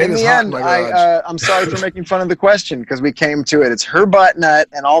 Man, it In is the hot end, in my garage. I'm sorry for making fun of the question because we came to it. It's her butt nut,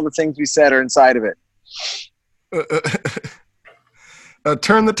 and all the things we said are inside of it.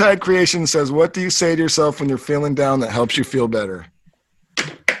 Turn the Tide Creation says, what do you say to yourself when you're feeling down that helps you feel better?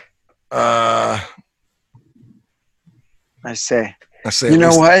 I say, you you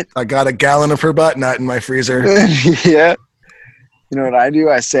know what? I got a gallon of her butt nut in my freezer. Yeah. You know what I do?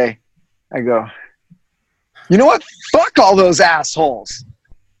 I go, you know what? Fuck all those assholes.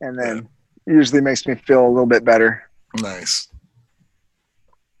 And then it usually makes me feel a little bit better. Nice.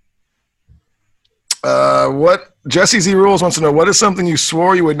 What Jesse Z Rules wants to know, what is something you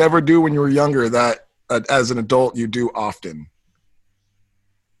swore you would never do when you were younger that as an adult you do often?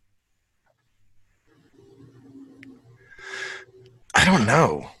 I don't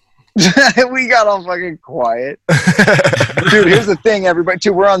know. We got all fucking quiet. Dude, here's the thing, everybody,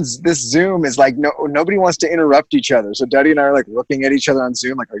 too. We're on this Zoom is like nobody wants to interrupt each other. So Duddy and I are like looking at each other on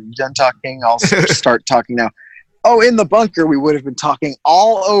Zoom, like, are you done talking? I'll start talking now. Oh, in the bunker, we would have been talking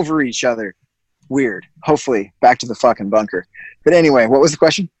all over each other. Weird. Hopefully, back to the fucking bunker. But anyway, what was the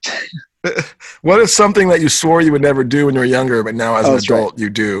question? What is something that you swore you would never do when you were younger, but now as an adult you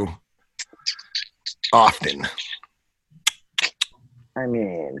do often? I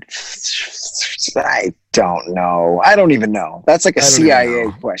mean, I don't know. I don't even know. That's like a CIA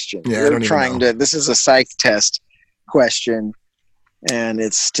question. Yeah, We're trying to. This is a psych test question, and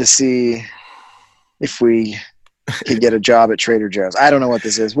it's to see if we could get a job at Trader Joe's. I don't know what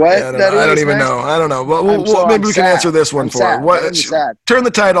this is. What? Yeah, I don't even know. I don't know. Well, maybe we can answer this one for it. Turn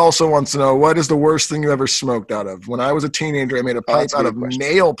the Tide also wants to know, what is the worst thing you ever smoked out of? When I was a teenager, I made a pipe out of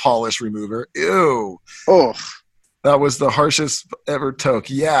nail polish remover. Ew. Oh. That was the harshest ever toke.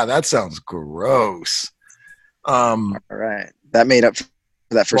 Yeah, that sounds gross. All right. That made up for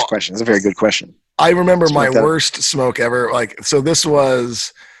that first question. It's a very good question. I remember my worst smoke ever. So this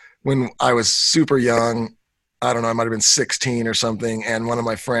was when I was super young. I don't know, I might have been 16 or something. And one of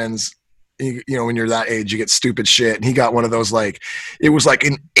my friends, you know, when you're that age, you get stupid shit. And he got one of those, it was like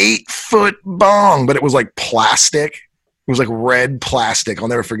an 8-foot bong, but it was like plastic. It was like red plastic. I'll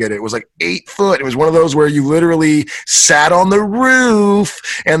never forget it. It was like 8 foot. It was one of those where you literally sat on the roof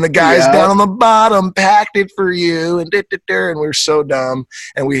and the guys down on the bottom packed it for you. And we were so dumb.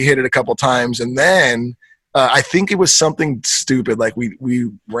 And we hit it a couple times. And then I think it was something stupid. Like we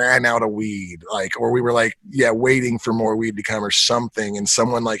ran out of weed, or we were waiting for more weed to come or something. And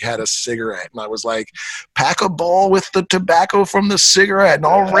someone had a cigarette. And I was like, pack a bowl with the tobacco from the cigarette and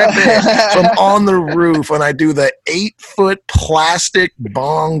I'll rip it. So I'm on the roof and I do the 8-foot plastic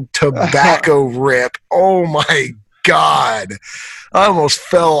bong tobacco rip. Oh my God. I almost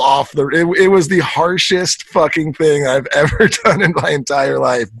fell off it was the harshest fucking thing I've ever done in my entire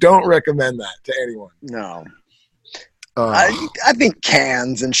life. Don't recommend that to anyone. No. I think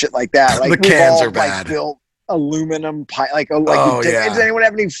cans and shit like that. The cans are bad. Built aluminum pipe. Does anyone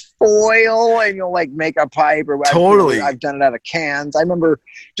have any foil and you'll make a pipe or whatever? Totally. I've done it out of cans. I remember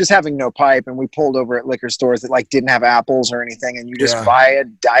just having no pipe and we pulled over at liquor stores that didn't have apples or anything, and you just buy a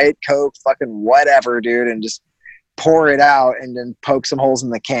Diet Coke, fucking whatever, dude, and just pour it out and then poke some holes in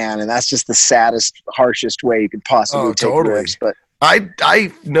the can, and that's just the saddest, harshest way you could possibly take rips. But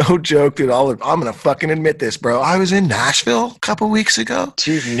I no joke at all. I'm gonna fucking admit this, bro. I was in Nashville a couple weeks ago.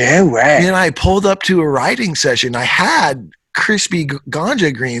 Dude, no way. And I pulled up to a writing session. I had crispy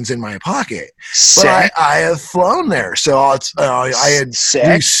ganja greens in my pocket, but I have flown there, so I had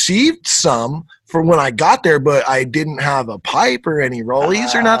received some for when I got there, but I didn't have a pipe or any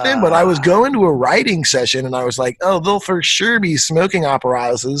rollies or nothing. But I was going to a writing session and I was like, oh, there'll for sure be smoking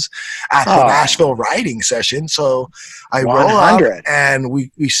apparatuses at the Nashville writing session. So I roll up and we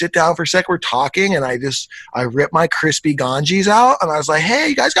sit down for a sec. We're talking and I rip my crispy ganjis out and I was like, hey,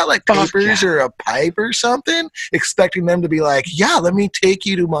 you guys got papers or a pipe or something? Expecting them to be like, yeah, let me take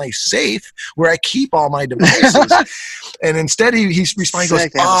you to my safe where I keep all my devices. And instead he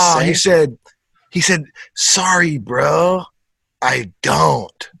responded, he said, sorry, bro, I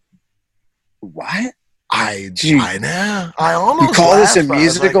don't. What? I know. I almost You call this a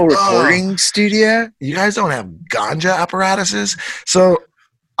musical recording studio? You guys don't have ganja apparatuses? So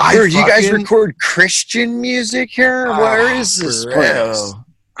you guys record Christian music here? Where is this place?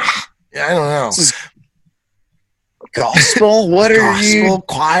 Yeah, I don't know. This is gospel? What are you? Gospel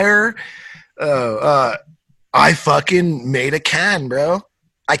choir? I fucking made a can, bro.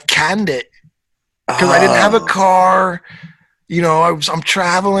 I canned it. Because I didn't have a car, I'm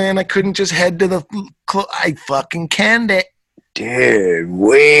traveling. I couldn't just head to I fucking canned it. Dude,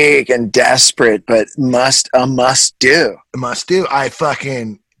 weak and desperate, but must do. Must do.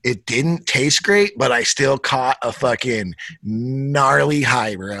 It didn't taste great, but I still caught a fucking gnarly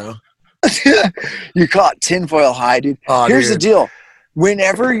high, bro. You caught tinfoil high, dude. Oh, Here's the dude. deal.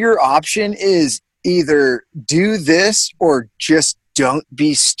 Whenever your option is either do this or just don't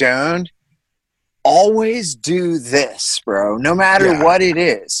be stoned, always do this, bro. No matter Yeah. what it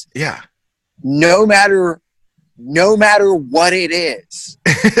is. Yeah. No matter what it is,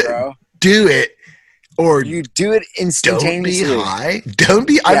 bro. Do it or You do it don't be instantaneously. high. Don't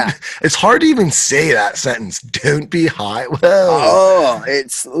be. Yeah. It's hard to even say that sentence. Don't be high. Whoa. Oh,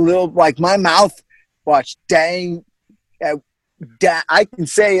 it's a little like my mouth. Watch, dang. I can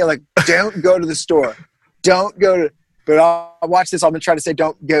say like, don't go to the store. Don't go to. But I'll watch this. I'm gonna try to say,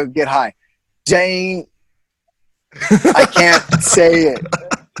 don't go get high. Dang. I can't say it.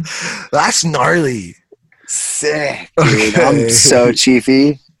 That's gnarly. Sick, dude. Okay. I'm so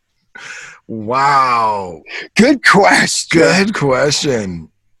chiefy. Wow. Good question. Good question.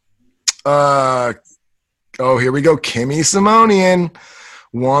 Oh, here we go. Kimmy Simonian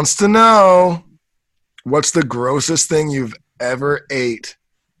wants to know, what's the grossest thing you've ever ate?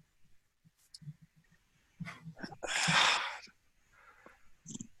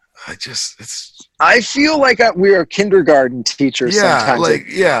 I feel like we are kindergarten teachers sometimes.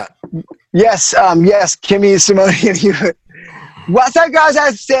 Yes, Kimmy Simonian. What's that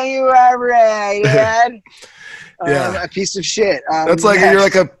guy's thing you ever ate? Yeah. A piece of shit. That's like yes. you're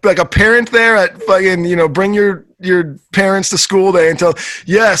like a parent there at fucking, bring your parents to school day and tell,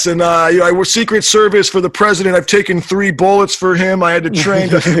 yes, and I was Secret Service for the president. I've taken 3 bullets for him. I had to train.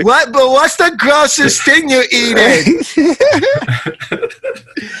 What? But what's the grossest thing you're eating?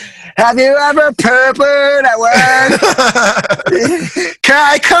 Have you ever poo-pooed at work? Can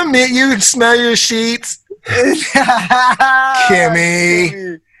I come meet you and smell your sheets?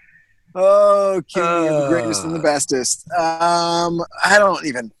 Kimmy. Oh, Kimmy, you're the greatest and the bestest. I don't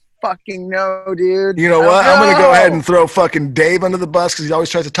even fucking know, dude. You know what? I'm going to go ahead and throw fucking Dave under the bus because he always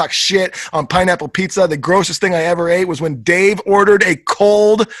tries to talk shit on pineapple pizza. The grossest thing I ever ate was when Dave ordered a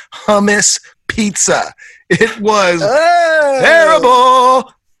cold hummus pizza. It was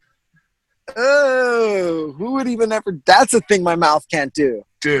terrible. Oh, who would even ever? That's a thing my mouth can't do.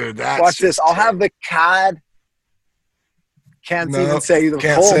 Dude, that's Watch this. I'll have the cod. Can't even say the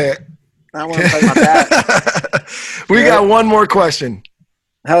can't full. say it. I want to talk about that. We got one more question.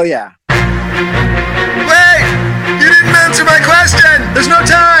 Hell yeah. Wait! You didn't answer my question! There's no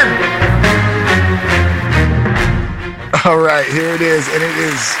time! All right, here it is. And it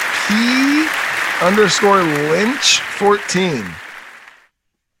is P_Lynch14.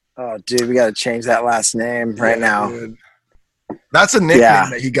 Oh, dude, we got to change that last name right now. Dude. That's a nickname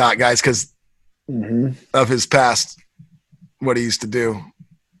that he got, guys, because of his past, what he used to do.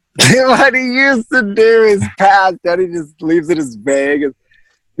 What he used to do is past. That he just leaves it as vague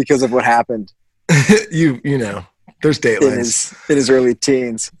because of what happened you know, there's datelines. in his early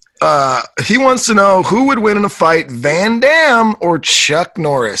teens. He wants to know who would win in a fight, Van Damme or Chuck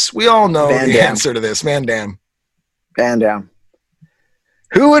Norris. We all know the answer to this. Van Damme. Van Damme.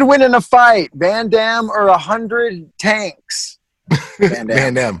 Who would win in a fight, Van Damme or 100 tanks? Van Damme.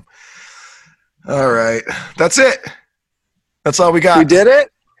 Van Damme. All right. That's it. That's all we got. We did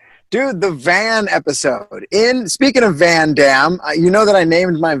it? Dude, the van episode. Speaking of Van Damme, you know that I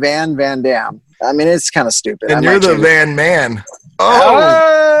named my van Van Damme. I mean, it's kind of stupid. And you're the Van Man.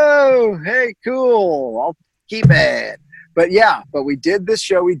 Oh, hey, cool. I'll keep it. But we did this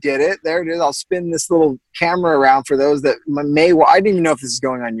show. We did it. There it is. I'll spin this little camera around for those that may. I didn't even know if this is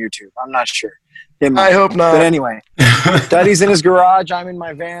going on YouTube. I'm not sure. I hope not. But anyway, Duddy's in his garage. I'm in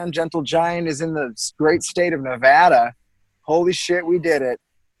my van. Gentle Giant is in the great state of Nevada. Holy shit, we did it.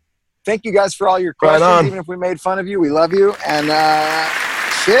 Thank you guys for all your questions. Right on. Even if we made fun of you, we love you. And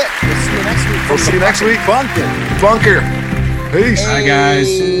shit, we'll see you next week. We'll see you next week. Bunker. Peace. Bye,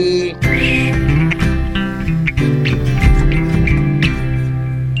 guys.